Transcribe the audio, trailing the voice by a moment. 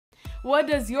What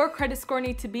does your credit score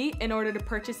need to be in order to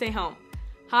purchase a home?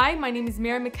 Hi, my name is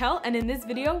Mary McKell, and in this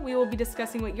video, we will be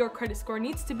discussing what your credit score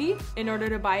needs to be in order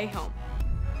to buy a home.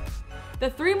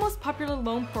 The three most popular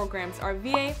loan programs are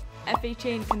VA,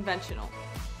 FHA, and conventional.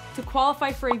 To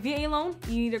qualify for a VA loan,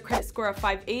 you need a credit score of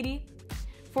 580.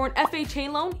 For an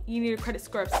FHA loan, you need a credit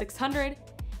score of 600.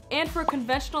 And for a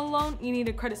conventional loan, you need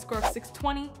a credit score of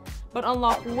 620, but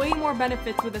unlock way more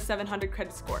benefits with a 700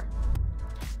 credit score.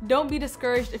 Don't be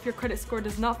discouraged if your credit score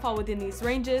does not fall within these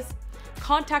ranges.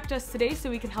 Contact us today so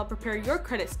we can help prepare your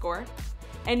credit score.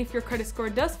 And if your credit score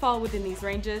does fall within these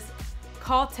ranges,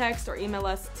 call, text, or email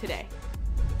us today.